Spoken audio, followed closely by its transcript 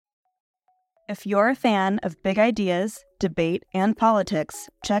If you're a fan of big ideas, debate, and politics,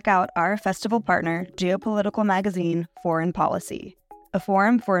 check out our festival partner, geopolitical magazine, Foreign Policy. A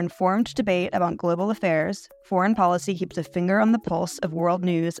forum for informed debate about global affairs, Foreign Policy keeps a finger on the pulse of world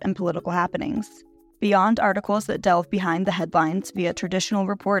news and political happenings. Beyond articles that delve behind the headlines via traditional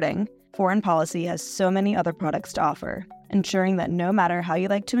reporting, Foreign Policy has so many other products to offer, ensuring that no matter how you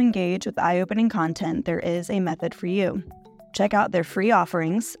like to engage with eye-opening content, there is a method for you. Check out their free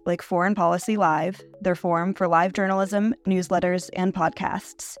offerings like Foreign Policy Live, their forum for live journalism, newsletters, and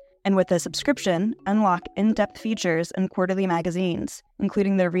podcasts. And with a subscription, unlock in-depth features and quarterly magazines,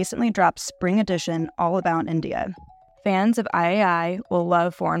 including their recently dropped spring edition all about India. Fans of IAI will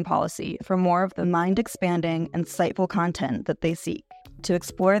love Foreign Policy for more of the mind-expanding, insightful content that they seek. To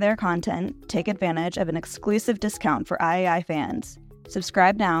explore their content, take advantage of an exclusive discount for IAI fans.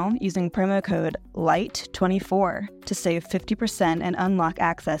 Subscribe now using promo code LIGHT24 to save 50% and unlock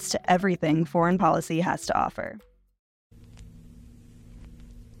access to everything Foreign Policy has to offer.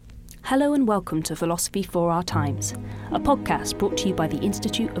 Hello and welcome to Philosophy for Our Times, a podcast brought to you by the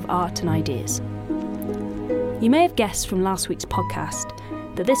Institute of Art and Ideas. You may have guessed from last week's podcast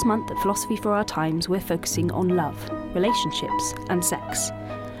that this month at Philosophy for Our Times we're focusing on love, relationships and sex,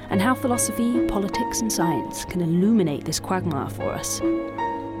 and how philosophy, politics and science can illuminate this quagmire for us.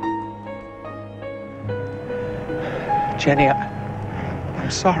 Jenny,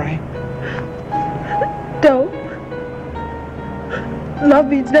 I'm sorry. Don't. Love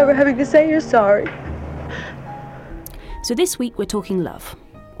means never having to say you're sorry. So this week we're talking love,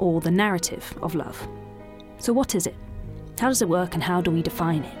 or the narrative of love. So what is it? How does it work and how do we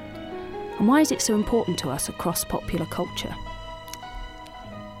define it? And why is it so important to us across popular culture?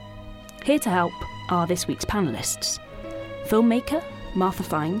 Here to help are this week's panellists. Filmmaker Martha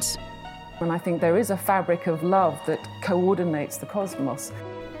Fiennes. And I think there is a fabric of love that coordinates the cosmos.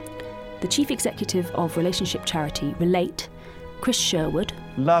 The Chief Executive of relationship charity Relate, Chris Sherwood.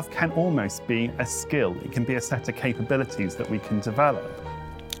 Love can almost be a skill. It can be a set of capabilities that we can develop.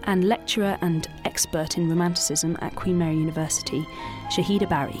 And lecturer and expert in romanticism at Queen Mary University, Shahida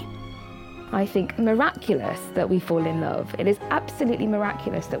Bari. I think miraculous that we fall in love. It is absolutely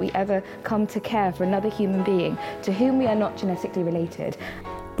miraculous that we ever come to care for another human being to whom we are not genetically related.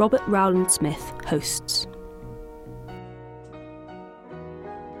 Robert Rowland Smith hosts.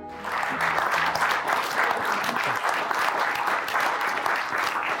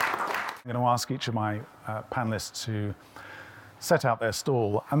 I'm going to ask each of my panellists to set out their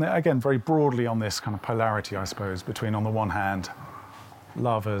stall, and again, very broadly on this kind of polarity, I suppose, between, on the one hand,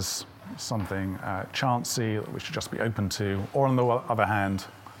 love as something chancy that we should just be open to, or on the other hand,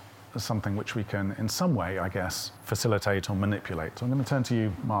 as something which we can, in some way, I guess, facilitate or manipulate. So I'm going to turn to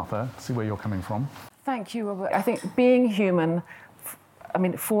you, Martha, see where you're coming from. Thank you, Robert. I think being human,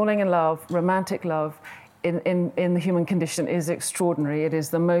 falling in love, romantic love, in the human condition is extraordinary. It is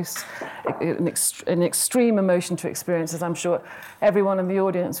the most an extreme emotion to experience, as I'm sure everyone in the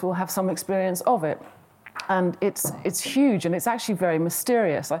audience will have some experience of it. And it's huge, and it's actually very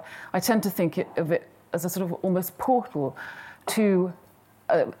mysterious. I tend to think of it as a sort of almost portal to,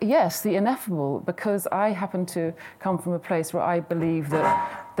 the ineffable, because I happen to come from a place where I believe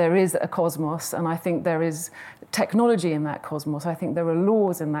that there is a cosmos, and I think there is technology in that cosmos. I think there are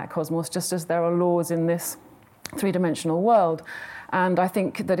laws in that cosmos, just as there are laws in this three-dimensional world. And I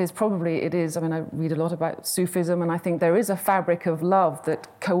think that I read a lot about Sufism, and I think there is a fabric of love that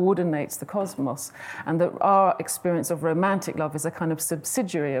coordinates the cosmos, and that our experience of romantic love is a kind of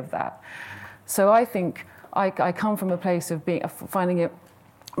subsidiary of that. So I think I come from a place of finding it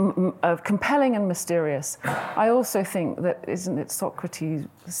compelling and mysterious. I also think that, isn't it Socrates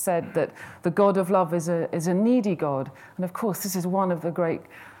said that the god of love is a needy god, and of course this is one of the great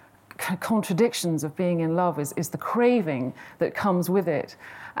contradictions of being in love is the craving that comes with it.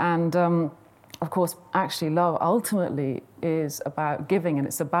 And of course, actually love ultimately is about giving, and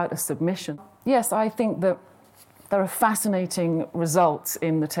it's about a submission. Yes, I think that there are fascinating results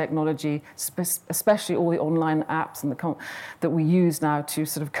in the technology, especially all the online apps and that we use now to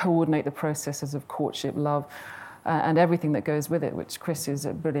sort of coordinate the processes of courtship, love, and everything that goes with it, which Chris is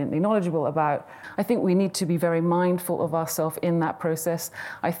brilliantly knowledgeable about. I think we need to be very mindful of ourselves in that process.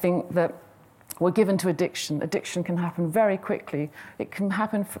 I think that we're given to addiction. Addiction can happen very quickly. It can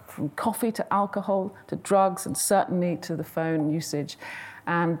happen from coffee to alcohol to drugs, and certainly to the phone usage.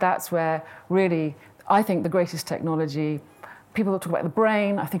 And that's where really I think the greatest technology, people talk about the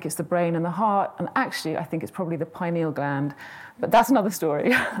brain, I think it's the brain and the heart, and actually I think it's probably the pineal gland, but that's another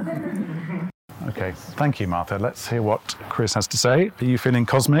story. Okay, thank you, Martha. Let's hear what Chris has to say. Are you feeling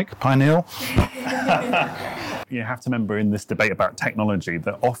cosmic, pineal? you have to remember in this debate about technology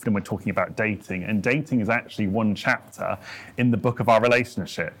that often we're talking about dating, and dating is actually one chapter in the book of our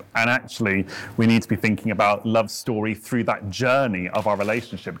relationship. And actually, we need to be thinking about love story through that journey of our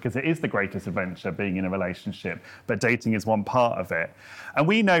relationship, because it is the greatest adventure being in a relationship, but dating is one part of it. And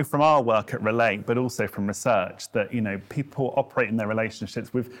we know from our work at Relate, but also from research, that people operate in their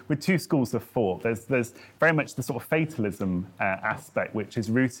relationships with two schools of thought. There's very much the sort of fatalism aspect, which is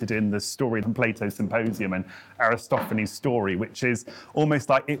rooted in the story from Plato's Symposium and Aristophanes' story, which is almost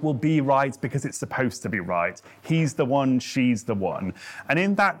like it will be right because it's supposed to be right. He's the one, she's the one. And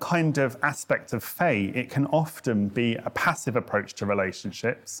in that kind of aspect of fate, it can often be a passive approach to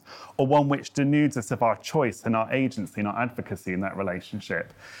relationships, or one which denudes us of our choice and our agency and our advocacy in that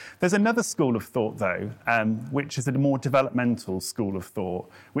relationship. There's another school of thought, though, which is a more developmental school of thought,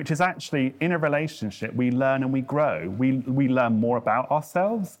 which is actually in a relationship we learn and we grow. We learn more about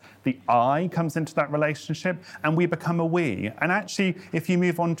ourselves. The I comes into that relationship and we become a we. And actually, if you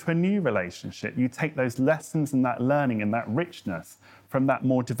move on to a new relationship, you take those lessons and that learning and that richness from that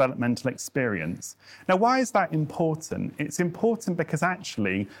more developmental experience. Now, why is that important? It's important because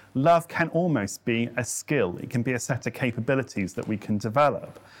actually love can almost be a skill. It can be a set of capabilities that we can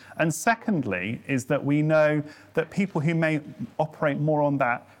develop. And secondly, is that we know that people who may operate more on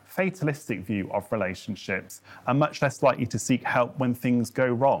that fatalistic view of relationships are much less likely to seek help when things go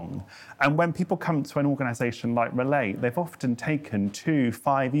wrong. And when people come to an organisation like Relate, they've often taken 2,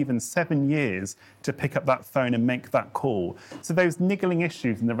 5, even 7 years to pick up that phone and make that call. So those niggling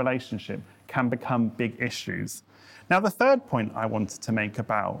issues in the relationship can become big issues. Now, the third point I wanted to make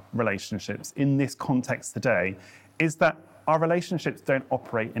about relationships in this context today is that our relationships don't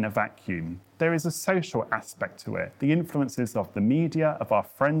operate in a vacuum. There is a social aspect to it, the influences of the media, of our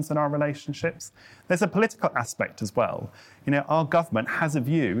friends and our relationships. There's a political aspect as well. Our government has a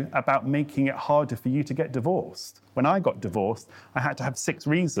view about making it harder for you to get divorced. When I got divorced, I had to have 6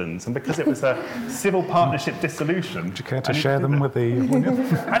 reasons, and because it was a civil partnership dissolution... Would you care to share them with the...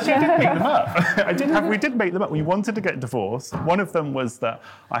 Actually, I did make them up. We did make them up. We wanted to get divorced. One of them was that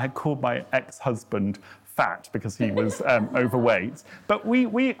I had called my ex-husband fat because he was overweight. But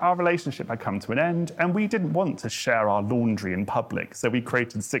our relationship had come to an end, and we didn't want to share our laundry in public. So we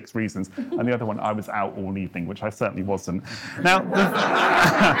created 6 reasons. And the other one, I was out all evening, which I certainly wasn't. Now,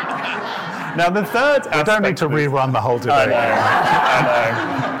 the third aspect... We don't need to rerun the whole debate.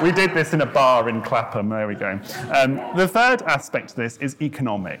 I know. We did this in a bar in Clapham. There we go. The third aspect to this is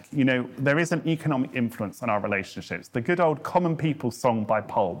economic. There is an economic influence on our relationships. The good old Common People song by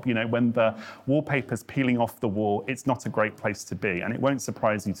Pulp, when the wallpaper's peeling off the wall, it's not a great place to be. And it won't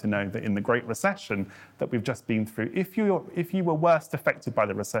surprise you to know that in the Great Recession that we've just been through, if you were worst affected by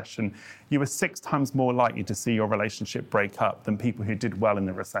the recession, you were 6 times more likely to see your relationship break up than people who did well in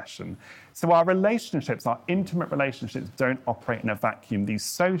the recession. So our relationships, our intimate relationships, don't operate in a vacuum. These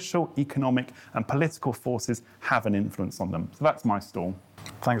social, economic and political forces have an influence on them. So that's my stall.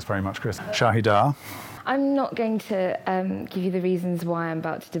 Thanks very much, Chris. Shahida? I'm not going to give you the reasons why I'm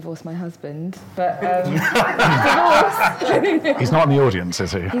about to divorce my husband, but divorce. He's not in the audience,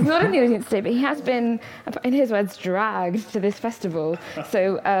 is he? He's not in the audience today, but he has been, in his words, dragged to this festival.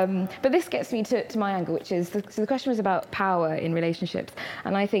 So, but this gets me to my angle, which is, so the question was about power in relationships,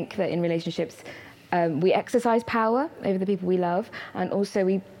 and I think that in relationships, we exercise power over the people we love, and also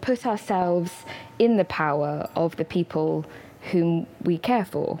we put ourselves in the power of the people whom we care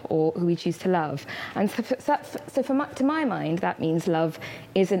for or who we choose to love. And to my mind, that means love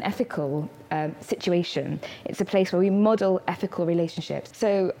is an ethical situation. It's a place where we model ethical relationships.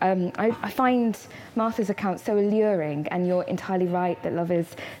 So I find Martha's account so alluring, and you're entirely right that love is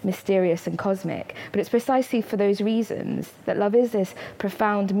mysterious and cosmic, but it's precisely for those reasons that love is this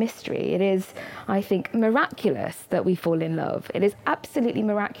profound mystery. It is, I think, miraculous that we fall in love. It is absolutely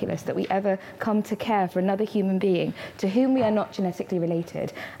miraculous that we ever come to care for another human being to whom we are not genetically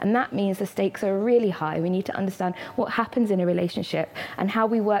related, and that means the stakes are really high. We need to understand what happens in a relationship and how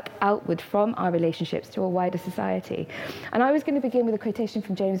we work outward from our relationships to a wider society. And I was going to begin with a quotation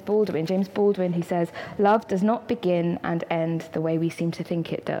from James Baldwin. James Baldwin, he says, "Love does not begin and end the way we seem to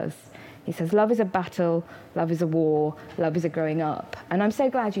think it does." He says, love is a battle, love is a war, love is a growing up. And I'm so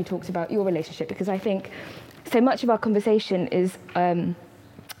glad you talked about your relationship, because I think so much of our conversation is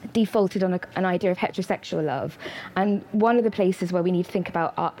defaulted on an idea of heterosexual love. And one of the places where we need to think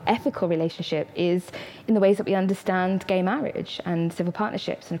about our ethical relationship is in the ways that we understand gay marriage and civil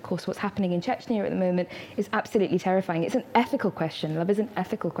partnerships. And of course, what's happening in Chechnya at the moment is absolutely terrifying. It's an ethical question. Love is an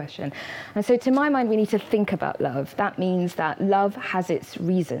ethical question. And so to my mind, we need to think about love. That means that love has its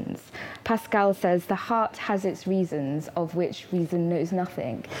reasons. Pascal says the heart has its reasons, of which reason knows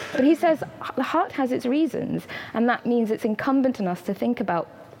nothing. But he says the heart has its reasons, and that means it's incumbent on us to think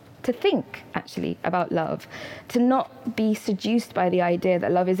actually about love, to not be seduced by the idea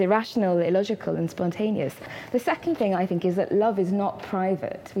that love is irrational, illogical, and spontaneous. The second thing I think is that love is not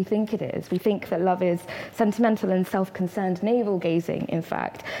private. We think it is. We think that love is sentimental and self-concerned, navel-gazing, in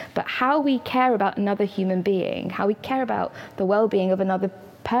fact. But how we care about another human being, how we care about the well-being of another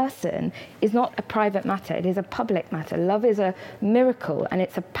person is not a private matter, it is a public matter. Love is a miracle, and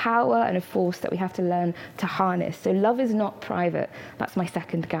it's a power and a force that we have to learn to harness. So love is not private. That's my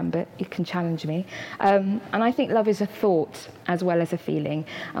second gambit. You can challenge me. And I think love is a thought as well as a feeling.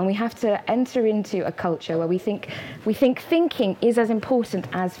 And we have to enter into a culture where we think thinking is as important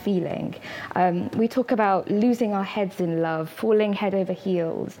as feeling. We talk about losing our heads in love, falling head over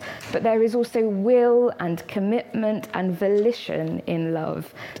heels, but there is also will and commitment and volition in love.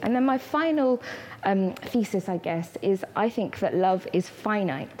 And then my final thesis, I guess, is I think that love is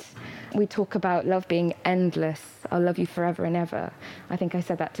finite. We talk about love being endless. I'll love you forever and ever. I think I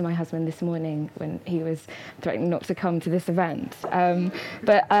said that to my husband this morning when he was threatening not to come to this event.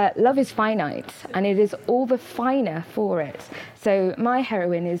 But love is finite, and it is all the finer for it. So my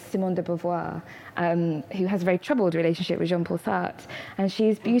heroine is Simone de Beauvoir, who has a very troubled relationship with Jean-Paul Sartre, and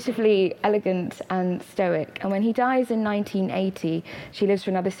she's beautifully elegant and stoic. And when he dies in 1980, she lives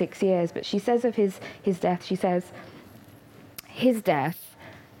for another 6 years. But she says of his death, she says, his death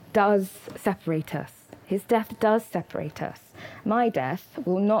does separate us. His death does separate us. My death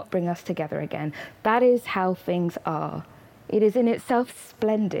will not bring us together again. That is how things are. It is in itself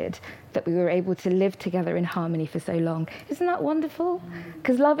splendid that we were able to live together in harmony for so long. Isn't that wonderful?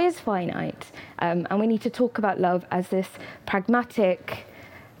 Because love is finite, and we need to talk about love as this pragmatic,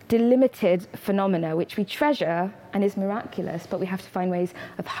 delimited phenomena which we treasure and is miraculous, but we have to find ways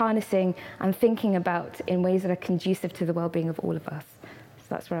of harnessing and thinking about in ways that are conducive to the well-being of all of us. So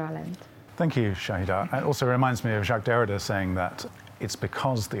that's where I'll end. Thank you, Shahida. It also reminds me of Jacques Derrida saying that it's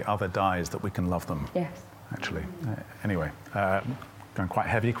because the other dies that we can love them. Yes. Actually. Anyway, going quite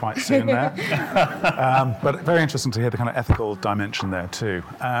heavy quite soon there. But very interesting to hear the kind of ethical dimension there too.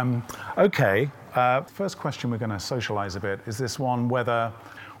 Okay, first question we're going to socialise a bit is this one, whether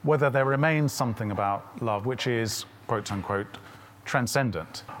there remains something about love which is, quote unquote,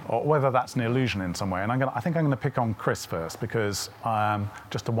 transcendent, or whether that's an illusion in some way. And I think I'm going to pick on Chris first, because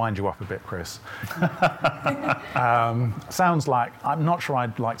just to wind you up a bit, Chris. Sounds like, I'm not sure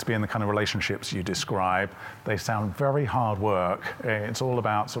I'd like to be in the kind of relationships you describe. They sound very hard work. It's all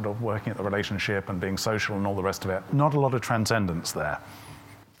about sort of working at the relationship and being social and all the rest of it. Not a lot of transcendence there.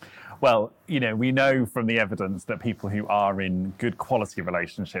 Well, we know from the evidence that people who are in good quality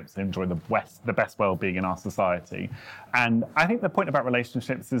relationships enjoy the best well-being in our society. And I think the point about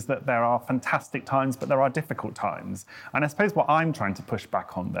relationships is that there are fantastic times, but there are difficult times. And I suppose what I'm trying to push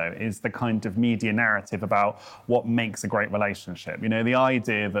back on, though, is the kind of media narrative about what makes a great relationship. The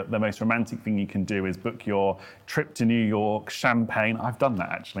idea that the most romantic thing you can do is book your trip to New York, champagne. I've done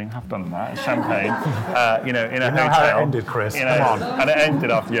that, actually. I've done that. Champagne, in a hotel. How it ended, Chris. Come on. And it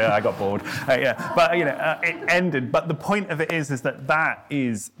ended after, I got bored. But it ended. But the point of it is that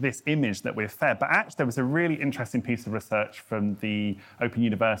is this image that we're fed. But actually, there was a really interesting piece of research from the Open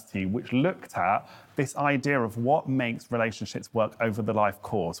University which looked at this idea of what makes relationships work over the life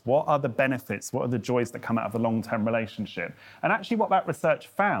course. What are the benefits? What are the joys that come out of a long-term relationship? And actually what that research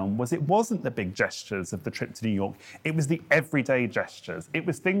found was it wasn't the big gestures of the trip to New York. It was the everyday gestures. It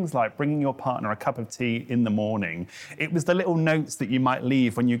was things like bringing your partner a cup of tea in the morning. It was the little notes that you might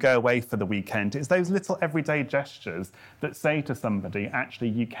leave when you go away for the weekend. It's those little everyday gestures that say to somebody, actually,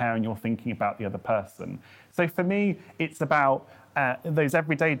 you care and you're thinking about the other person. So for me, it's about those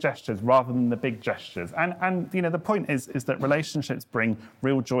everyday gestures rather than the big gestures. And the point is that relationships bring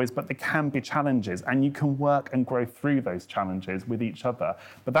real joys, but there can be challenges, and you can work and grow through those challenges with each other.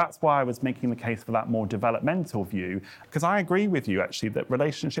 But that's why I was making the case for that more developmental view, because I agree with you, actually, that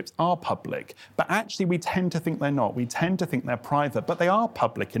relationships are public, but actually we tend to think they're not. We tend to think they're private, but they are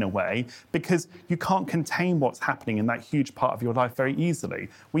public in a way, because you can't contain what's happening in that huge part of your life very easily.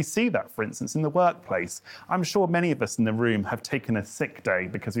 We see that, for instance, in the workplace. I'm sure many of us in the room have taken taken a sick day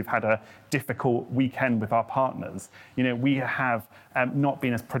because we've had a difficult weekend with our partners. We have not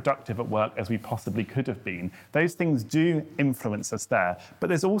been as productive at work as we possibly could have been. Those things do influence us there. But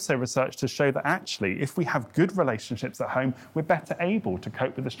there's also research to show that actually, if we have good relationships at home, we're better able to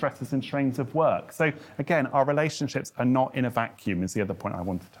cope with the stresses and strains of work. So again, our relationships are not in a vacuum, is the other point I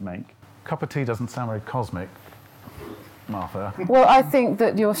wanted to make. Cup of tea doesn't sound very cosmic, Martha. Well, I think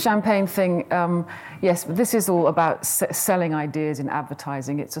that your champagne thing, yes, but this is all about selling ideas in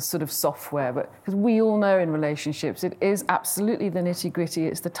advertising. It's a sort of software, but because we all know in relationships, it is absolutely the nitty-gritty.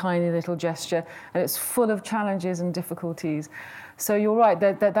 It's the tiny little gesture, and it's full of challenges and difficulties. So you're right,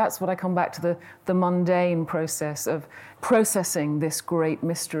 that's what I come back to, the mundane process of processing this great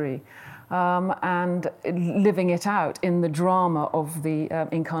mystery. And living it out in the drama of the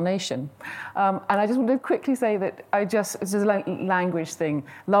incarnation. And I just want to quickly say that it's a language thing.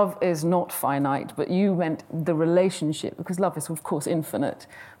 Love is not finite, but you meant the relationship, because love is, of course, infinite.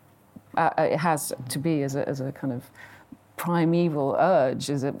 It has to be as a kind of primeval urge,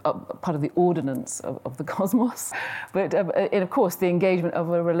 as a part of the ordinance of the cosmos. But of course, the engagement of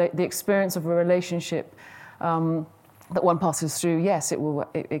the experience of a relationship that one passes through, yes,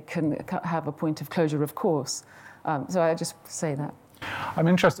 it can have a point of closure, of course. So I just say that. I'm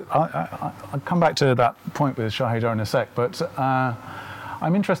interested, I'll come back to that point with Shahida in a sec, but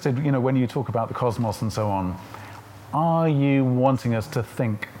I'm interested, when you talk about the cosmos and so on, are you wanting us to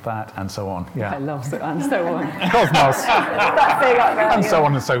think that and so on? Yeah. I love it, and so on. Cosmos. That thing up there, and so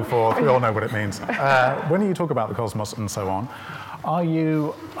on and so forth. We all know what it means. When you talk about the cosmos and so on, are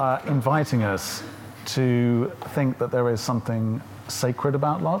you inviting us to think that there is something sacred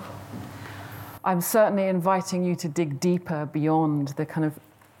about love? I'm certainly inviting you to dig deeper beyond the kind of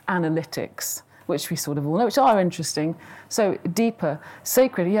analytics, which we sort of all know, which are interesting. So deeper,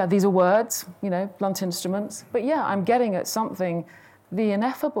 sacred, yeah, these are words, blunt instruments. But yeah, I'm getting at something, the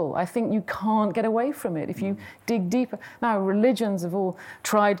ineffable. I think you can't get away from it if you dig deeper. Now, religions have all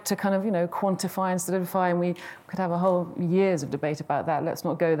tried to kind of, quantify and solidify, and we could have a whole years of debate about that. Let's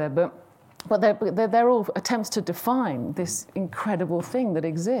not go there. But they're all attempts to define this incredible thing that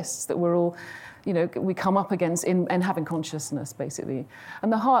exists, that we're all, we come up against in having consciousness, basically.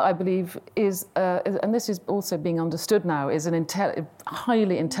 And the heart, I believe, is, and this is also being understood now, is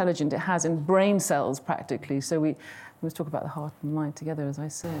highly intelligent. It has in brain cells, practically. So we must talk about the heart and mind together, as I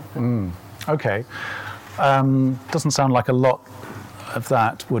said. Okay. Doesn't sound like a lot of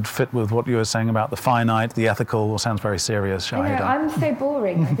that would fit with what you were saying about the finite, the ethical. Sounds very serious, Shahida. I'm so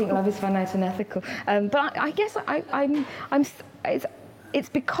boring. I think love is finite and ethical. But I guess it's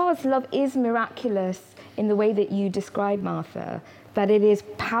because love is miraculous in the way that you describe, Martha, that it is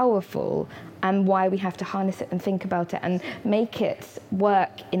powerful, and why we have to harness it and think about it and make it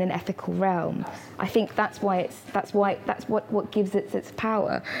work in an ethical realm. I think that's what gives it its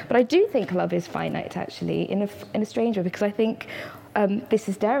power. But I do think love is finite, actually, in a strange way, because I think this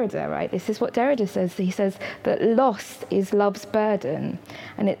is Derrida, right? This is what Derrida says. He says that loss is love's burden.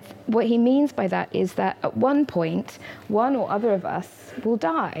 And what he means by that is that at one point, one or other of us will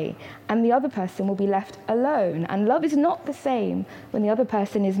die, and the other person will be left alone. And love is not the same when the other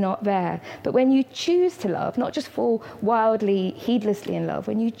person is not there. But when you choose to love, not just fall wildly, heedlessly in love,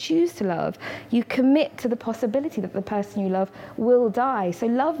 when you choose to love, you commit to the possibility that the person you love will die. So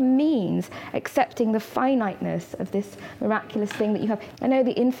love means accepting the finiteness of this miraculous thing that you have. I know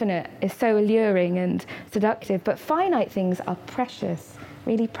the infinite is so alluring and seductive, but finite things are precious,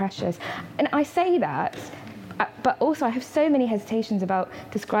 really precious. And I say that, but also I have so many hesitations about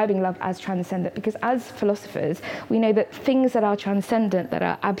describing love as transcendent, because as philosophers, we know that things that are transcendent, that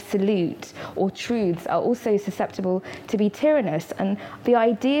are absolute or truths, are also susceptible to be tyrannous. And the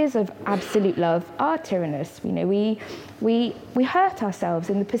ideas of absolute love are tyrannous. We hurt ourselves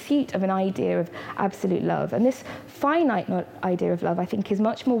in the pursuit of an idea of absolute love. And this finite idea of love, I think, is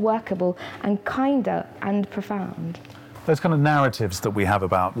much more workable and kinder and profound. Those kind of narratives that we have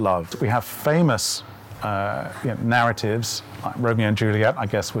about love, we have famous narratives, like Romeo and Juliet, I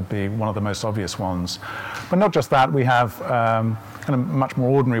guess, would be one of the most obvious ones. But not just that, we have kind of much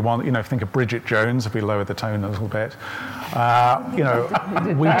more ordinary one. If you think of Bridget Jones, if we lower the tone a little bit,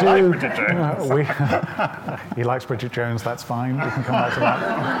 we do. He likes Bridget Jones. That's fine. We can come back to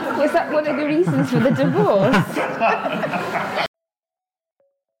that. Was that one of the reasons for the divorce?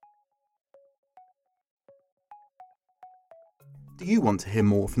 Do you want to hear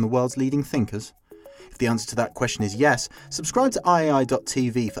more from the world's leading thinkers? If the answer to that question is yes, subscribe to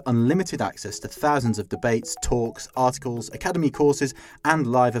iai.tv for unlimited access to thousands of debates, talks, articles, academy courses and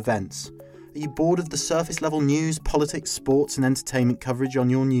live events. Are you bored of the surface level news, politics, sports and entertainment coverage on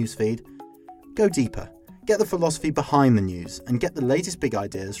your newsfeed? Go deeper. Get the philosophy behind the news and get the latest big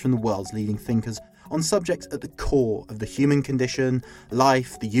ideas from the world's leading thinkers on subjects at the core of the human condition,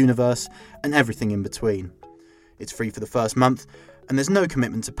 life, the universe, and everything in between. It's free for the first month, and there's no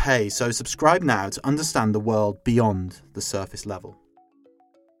commitment to pay, so subscribe now to understand the world beyond the surface level.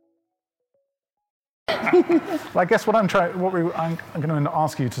 Well, I guess I'm going to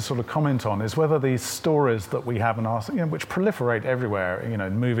ask you to sort of comment on is whether these stories that we have in our, which proliferate everywhere,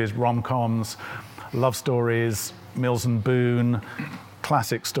 movies, rom-coms, love stories, Mills and Boon,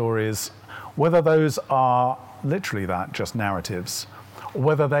 classic stories, whether those are literally that, just narratives, or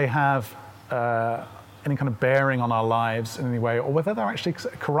whether they have any kind of bearing on our lives in any way, or whether they're actually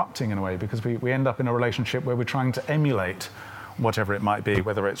corrupting in a way, because we end up in a relationship where we're trying to emulate whatever it might be,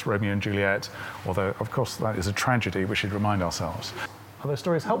 whether it's Romeo and Juliet, although, of course, that is a tragedy we should remind ourselves. Are those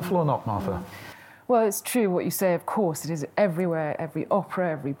stories helpful or not, Martha? Well, it's true what you say, of course. It is everywhere, every opera,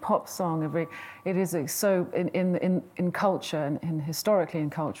 every pop song, it is so in culture and historically in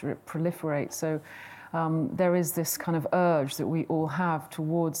culture, it proliferates. So there is this kind of urge that we all have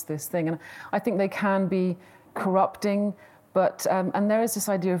towards this thing. And I think they can be corrupting, but, and there is this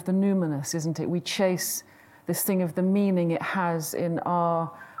idea of the numinous, isn't it? We chase this thing of the meaning it has in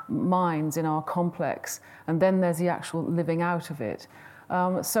our minds, in our complex, and then there's the actual living out of it.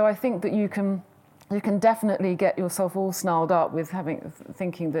 So I think that you can definitely get yourself all snarled up with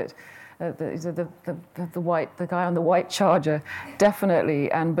thinking that the guy on the white charger, definitely,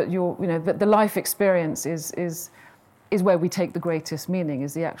 but the life experience is where we take the greatest meaning,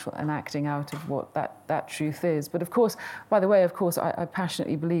 is the actual enacting out of what that truth is. But of course, by the way, I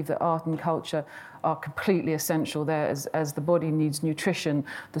passionately believe that art and culture are completely essential there, as the body needs nutrition,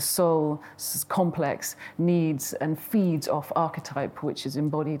 the soul complex needs and feeds off archetype, which is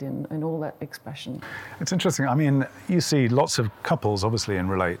embodied in all that expression. It's interesting. I mean, you see lots of couples, obviously, in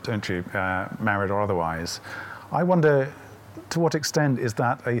Relate, don't you, married or otherwise. I wonder, to what extent is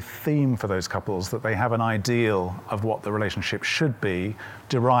that a theme for those couples, that they have an ideal of what the relationship should be,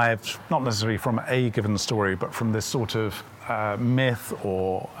 derived not necessarily from a given story, but from this sort of myth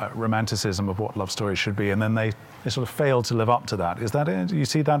or romanticism of what love stories should be, and then they sort of fail to live up to that? Is that it? Do you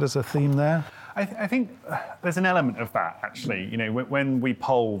see that as a theme there? I think there's an element of that, actually. When we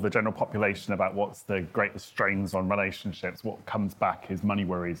poll the general population about what's the greatest strains on relationships, what comes back is money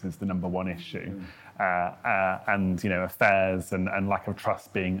worries is the number one issue. And affairs and lack of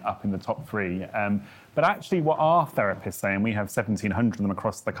trust being up in the top three. But actually what our therapists say, and we have 1,700 of them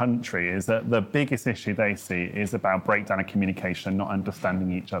across the country, is that the biggest issue they see is about breakdown of communication, not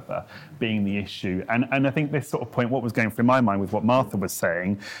understanding each other being the issue. And I think this sort of point, what was going through my mind with what Martha was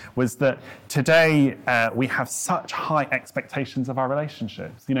saying, was that today we have such high expectations of our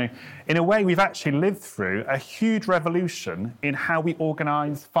relationships. In a way, we've actually lived through a huge revolution in how we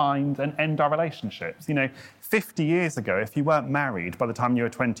organise, find and end our relationships. 50 years ago, if you weren't married, by the time you were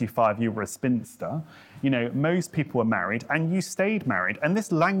 25, you were a spinster. Most people were married and you stayed married. And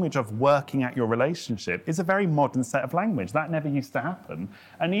this language of working at your relationship is a very modern set of language. That never used to happen.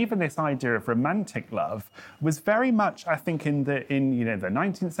 And even this idea of romantic love was very much, I think, in the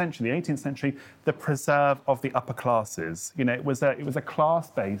 19th century, the 18th century, the preserve of the upper classes. It was a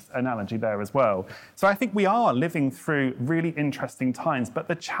class-based analogy there as well. So I think we are living through really interesting times, but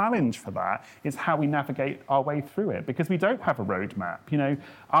the challenge for that is how we navigate our way through it, because we don't have a roadmap.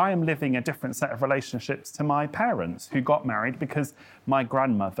 I am living a different set of relationships to my parents, who got married because my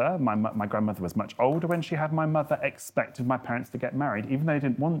grandmother was much older when she had my mother, expected my parents to get married, even though they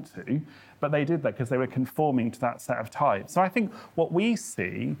didn't want to, but they did that because they were conforming to that set of types. So I think what we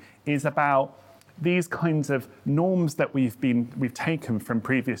see is about these kinds of norms that we've taken from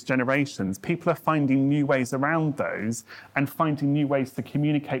previous generations. People are finding new ways around those and finding new ways to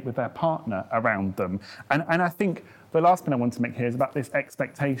communicate with their partner around them. And I think the last point I want to make here is about this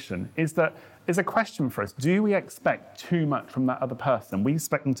expectation, is that there's a question for us. Do we expect too much from that other person? We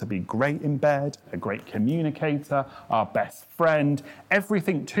expect them to be great in bed, a great communicator, our best friend,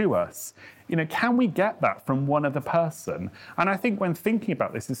 everything to us. Can we get that from one other person? And I think when thinking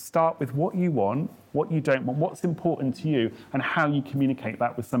about this is start with what you want, what you don't want, what's important to you, and how you communicate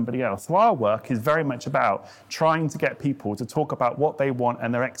that with somebody else. So our work is very much about trying to get people to talk about what they want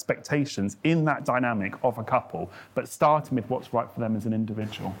and their expectations in that dynamic of a couple, but starting with what's right for them as an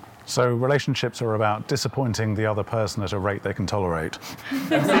individual. So relationships are about disappointing the other person at a rate they can tolerate.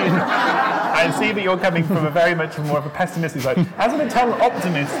 I see that you're coming from a very much more of a pessimistic side. As an eternal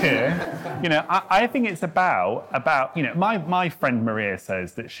optimist here, You know, I think it's about you know, my friend Maria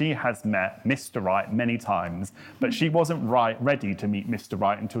says that she has met Mr. Right many times, but she wasn't ready to meet Mr.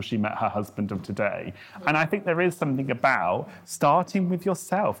 Right until she met her husband of today. And I think there is something about starting with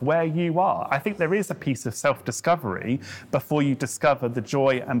yourself, where you are. I think there is a piece of self-discovery before you discover the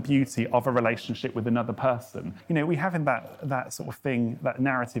joy and beauty of a relationship with another person. You know, we have in that sort of thing, that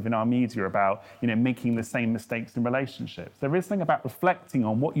narrative in our media about, you know, making the same mistakes in relationships. There is something about reflecting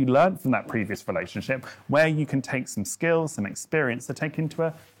on what you learned from that previous relationship, where you can take some skills, some experience to take into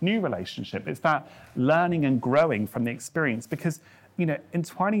a new relationship. It's that learning and growing from the experience, because, you know,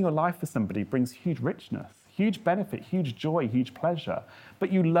 entwining your life with somebody brings huge richness, huge benefit, huge joy, huge pleasure.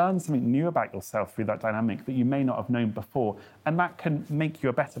 But you learn something new about yourself through that dynamic that you may not have known before, and that can make you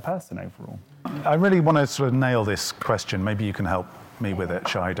a better person overall. I really want to sort of nail this question. Maybe you can help me with it,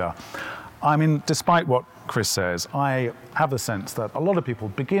 Shahida. I mean, despite what Chris says, I have a sense that a lot of people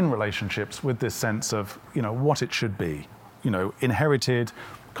begin relationships with this sense of, you know, what it should be, you know, inherited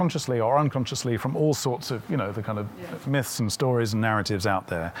consciously or unconsciously from all sorts of, you know, the kind of myths and stories and narratives out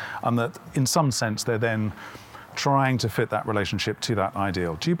there, and that in some sense they're then trying to fit that relationship to that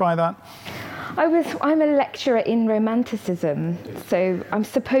ideal. Do you buy that? I'm a lecturer in romanticism, so I'm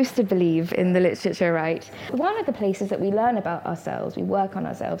supposed to believe in the literature, right? One of the places that we learn about ourselves, we work on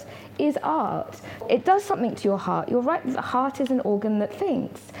ourselves, is art. It does something to your heart. You're right, the heart is an organ that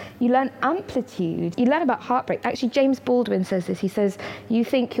thinks. You learn amplitude. You learn about heartbreak. Actually, James Baldwin says this. He says, you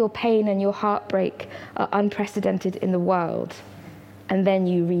think your pain and your heartbreak are unprecedented in the world, and then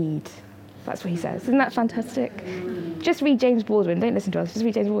you read. That's what he says. Isn't that fantastic? Just read James Baldwin. Don't listen to us. Just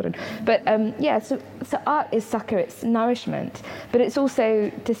read James Baldwin. But so art is succor. It's nourishment, but it's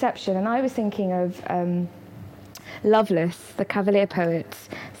also deception. And I was thinking of Lovelace, the Cavalier poet,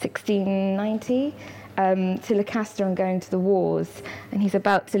 1690, to Leicester and going to the wars, and he's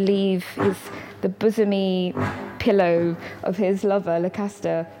about to leave the bosomy pillow of his lover,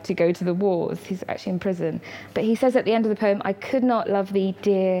 Leicester, to go to the wars. He's actually in prison. But he says at the end of the poem, I could not love thee,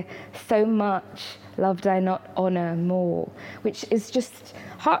 dear, so much loved I not honour more, which is just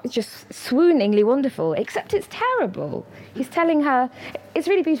swooningly wonderful, except it's terrible. He's telling her, it's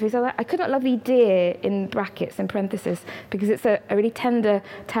really beautiful. So I could not love thee, dear, in brackets, in parenthesis, because it's a really tender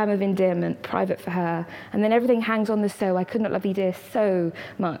term of endearment, private for her. And then everything hangs on the so, I could not love thee, dear, so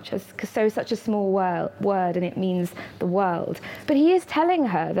much, because so is such a small word, and it means the world. But he is telling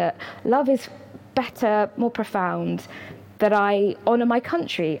her that love is better, more profound, that I honour my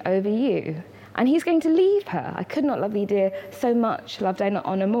country over you. And he's going to leave her. I could not love thee, dear, so much loved I not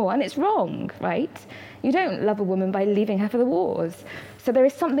honour more. And it's wrong, right? You don't love a woman by leaving her for the wars. So there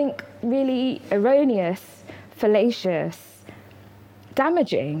is something really erroneous, fallacious,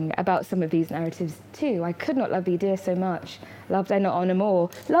 damaging about some of these narratives too. I could not love thee, dear, so much loved I not honour more.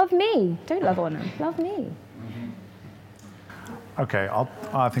 Love me. Don't love honour. Love me. Okay,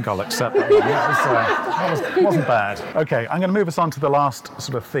 I think I'll accept that. That wasn't bad. Okay, I'm going to move us on to the last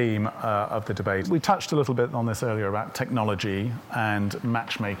sort of theme of the debate. We touched a little bit on this earlier about technology and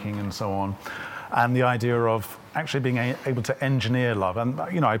matchmaking and so on, and the idea of actually being able to engineer love. And,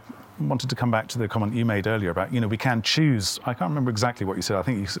 you know, I wanted to come back to the comment you made earlier about, you know, we can choose, I can't remember exactly what you said, I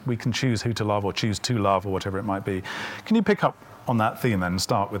think we can choose who to love or choose to love or whatever it might be. Can you pick up on that theme then and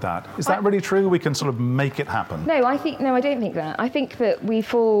start with that? Is that really true? We can sort of make it happen? No, I don't think that. I think that we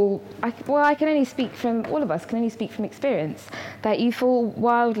fall, I can only speak from, all of us can only speak from experience, that you fall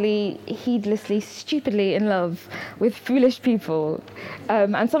wildly, heedlessly, stupidly in love with foolish people.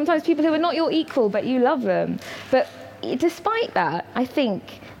 And sometimes people who are not your equal, but you love them. But despite that, I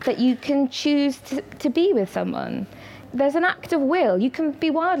think that you can choose to be with someone. There's an act of will. You can be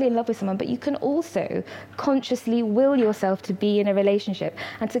wildly in love with someone, but you can also consciously will yourself to be in a relationship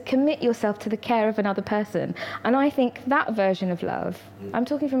and to commit yourself to the care of another person. And I think that version of love, I'm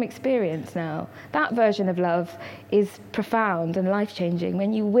talking from experience now, that version of love is profound and life-changing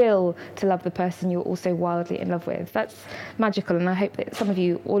when you will to love the person you're also wildly in love with. That's magical, and I hope that some of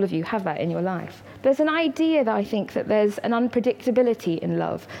you, all of you, have that in your life. There's an idea that I think that there's an unpredictability in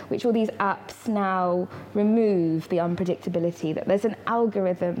love, which all these apps now remove the unpredictability, that there's an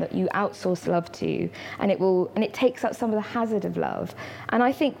algorithm that you outsource love to, and it takes up some of the hazard of love. And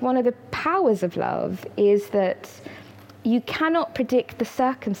I think one of the powers of love is that you cannot predict the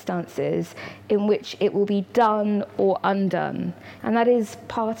circumstances in which it will be done or undone. And that is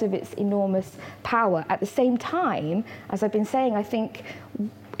part of its enormous power. At the same time, as I've been saying, I think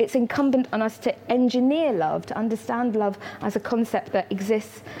it's incumbent on us to engineer love, to understand love as a concept that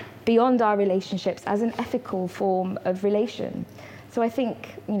exists beyond our relationships, as an ethical form of relation. So I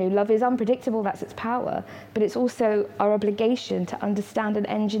think, love is unpredictable, that's its power, but it's also our obligation to understand and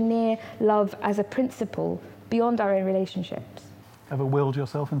engineer love as a principle beyond our own relationships. Ever willed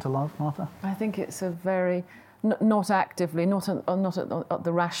yourself into love, Martha? I think it's a very, not actively, not at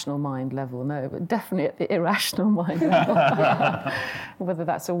the rational mind level, no, but definitely at the irrational mind level. Whether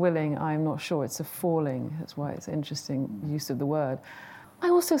that's a willing, I'm not sure. It's a falling. That's why it's an interesting use of the word. I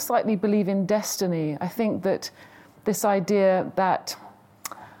also slightly believe in destiny. I think that this idea that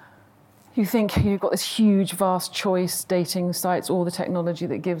you think you've got this huge, vast choice, dating sites, all the technology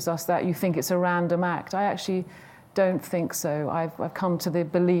that gives us that, you think it's a random act. I actually don't think so. I've come to the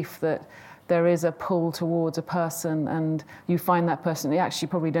belief that there is a pull towards a person, and you find that person. You actually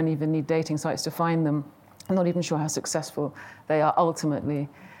probably don't even need dating sites to find them. I'm not even sure how successful they are ultimately.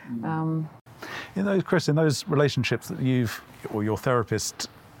 In those relationships that you've, or your therapist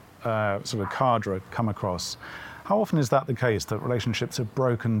sort of cadre come across, how often is that the case, that relationships have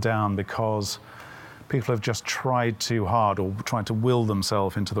broken down because people have just tried too hard or tried to will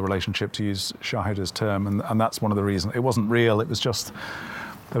themselves into the relationship, to use Shahida's term, and that's one of the reasons? It wasn't real, there was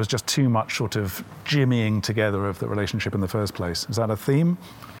just too much sort of jimmying together of the relationship in the first place. Is that a theme?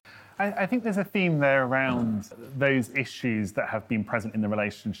 I think there's a theme there around those issues that have been present in the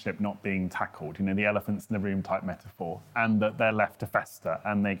relationship not being tackled, the elephants in the room type metaphor, and that they're left to fester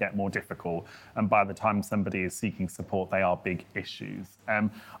and they get more difficult. And by the time somebody is seeking support, they are big issues.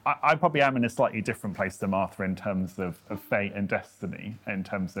 I probably am in a slightly different place to Martha in terms of fate and destiny, in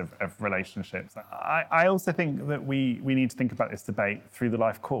terms of relationships. I also think that we need to think about this debate through the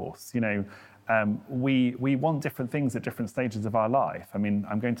life course. We want different things at different stages of our life. I mean,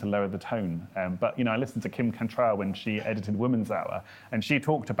 I'm going to lower the tone, but I listened to Kim Cantrell when she edited Women's Hour, and she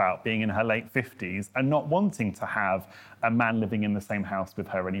talked about being in her late 50s and not wanting to have a man living in the same house with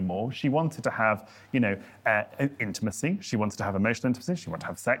her anymore. She wanted to have, intimacy. She wanted to have emotional intimacy. She wanted to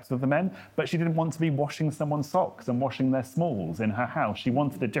have sex with the men, but she didn't want to be washing someone's socks and washing their smalls in her house. She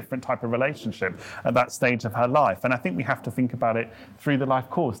wanted a different type of relationship at that stage of her life. And I think we have to think about it through the life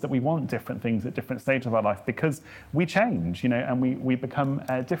course, that we want different things at different stages of our life because we change, and we become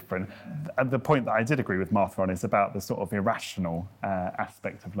different. The point that I did agree with Martha on is about the sort of irrational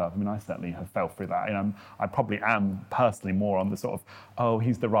aspect of love. I mean, I certainly have fell through that. I probably am personally more on the sort of, oh,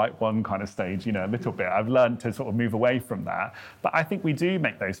 he's the right one kind of stage, a little bit. I've learned to sort of move away from that. But I think we do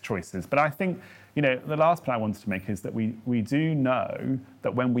make those choices. But I think, the last point I wanted to make is that we do know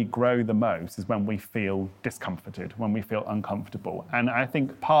that when we grow the most is when we feel discomforted, when we feel uncomfortable. And I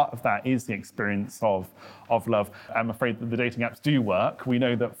think part of that is the experience of love. I'm afraid that the dating apps do work. We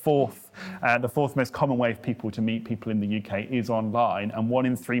know that the fourth most common way for people to meet people in the UK is online, and 1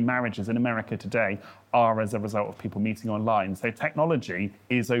 in 3 marriages in America today are as a result of people meeting online. So technology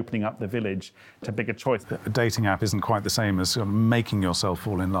is opening up the village to bigger choice. A dating app isn't quite the same as sort of making yourself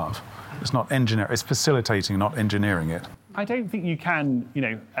fall in love. It's not it's facilitating, not engineering it. I don't think you can,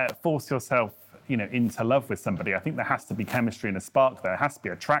 force yourself, into love with somebody. I think there has to be chemistry and a spark there. There has to be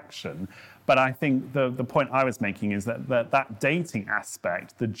attraction. But I think the point I was making is that dating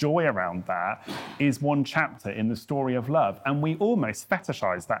aspect, the joy around that, is one chapter in the story of love. And we almost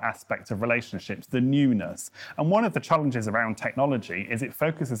fetishize that aspect of relationships, the newness. And one of the challenges around technology is it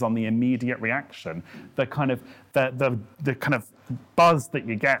focuses on the immediate reaction, the kind of buzz that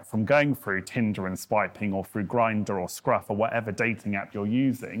you get from going through Tinder and swiping, or through Grindr or Scruff or whatever dating app you're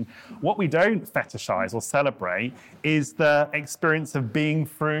using. What we don't fetishize or celebrate is the experience of being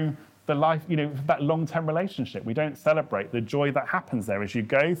through the life, that long-term relationship. We don't celebrate the joy that happens there as you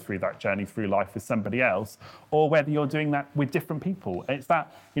go through that journey through life with somebody else, or whether you're doing that with different people. It's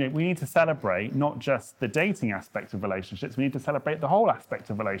that, we need to celebrate not just the dating aspect of relationships, we need to celebrate the whole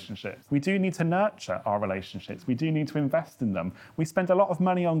aspect of relationships. We do need to nurture our relationships. We do need to invest in them. We spend a lot of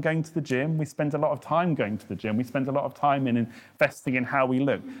money on going to the gym. We spend a lot of time going to the gym. We spend a lot of time in investing in how we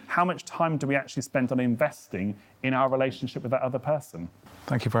look. How much time do we actually spend on investing in our relationship with that other person?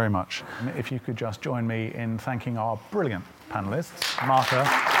 Thank you very much. If you could just join me in thanking our brilliant panellists, Martha,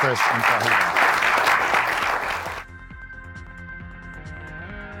 Chris and Shahida.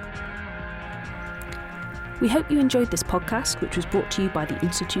 We hope you enjoyed this podcast, which was brought to you by the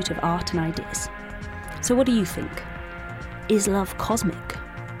Institute of Art and Ideas. So what do you think? Is love cosmic?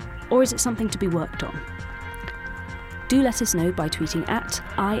 Or is it something to be worked on? Do let us know by tweeting at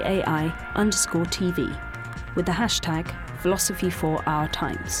 @IAI_TV with the hashtag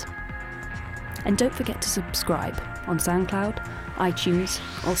Philosophy4OurTimes. And don't forget to subscribe on SoundCloud, iTunes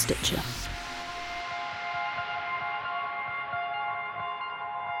or Stitcher.